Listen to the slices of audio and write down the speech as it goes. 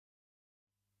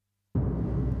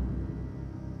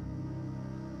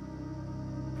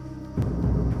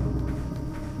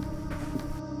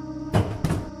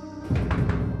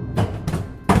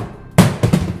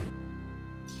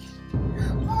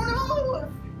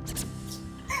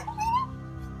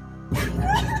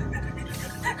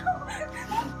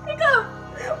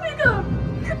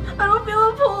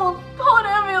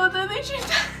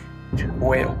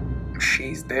Wait,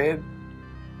 she's dead?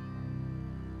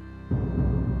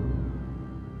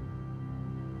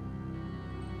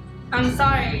 I'm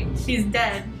sorry, she's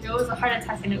dead. It was a heart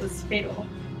attack and it was fatal.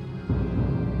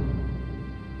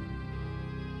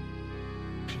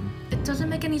 It doesn't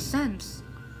make any sense.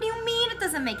 What do you mean it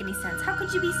doesn't make any sense? How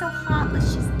could you be so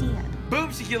heartless? She's dead. Boom,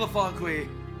 Shaquille Falkwe.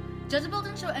 Jezebel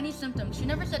didn't show any symptoms. She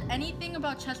never said anything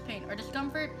about chest pain or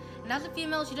discomfort, and as a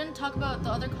female, she didn't talk about the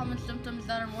other common symptoms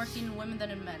that are more seen in women than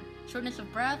in men. Shortness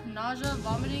of breath, nausea,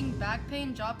 vomiting, back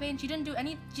pain, jaw pain. She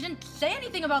didn't say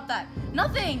anything about that.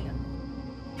 Nothing!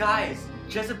 Guys,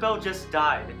 Jezebel just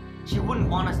died. She wouldn't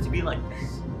want us to be like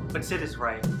this. But Sid is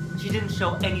right. She didn't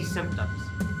show any symptoms.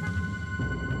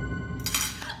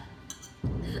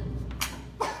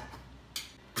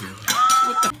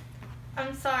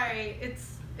 I'm sorry, it's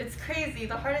crazy.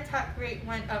 The heart attack rate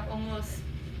went up almost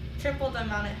triple the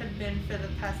amount it had been for the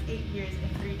past 8 years in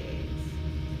 3 days.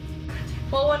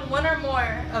 Well, when one or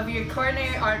more of your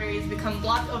coronary arteries become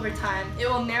blocked over time, it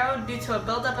will narrow due to a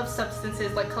buildup of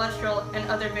substances like cholesterol and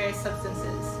other various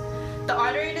substances. The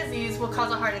artery disease will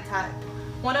cause a heart attack.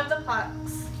 One of the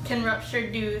plaques can rupture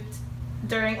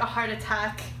during a heart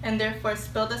attack and therefore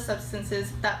spill the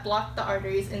substances that block the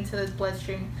arteries into the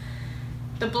bloodstream.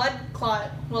 The blood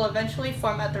clot will eventually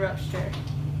form at the rupture.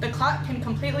 The clot can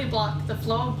completely block the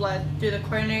flow of blood through the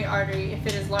coronary artery if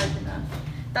it is large enough.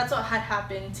 That's what had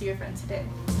happened to your friend today.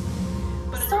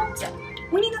 Let's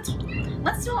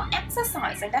do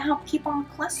exercising to help keep our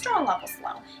cholesterol levels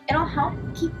low. It'll help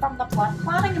keep from the blood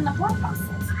clotting in the blood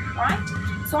vessels, right?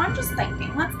 So I'm just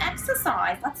thinking, let's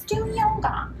exercise, let's do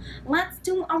yoga, let's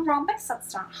do aerobics, let's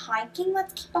start hiking,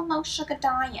 let's keep a low sugar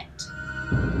diet.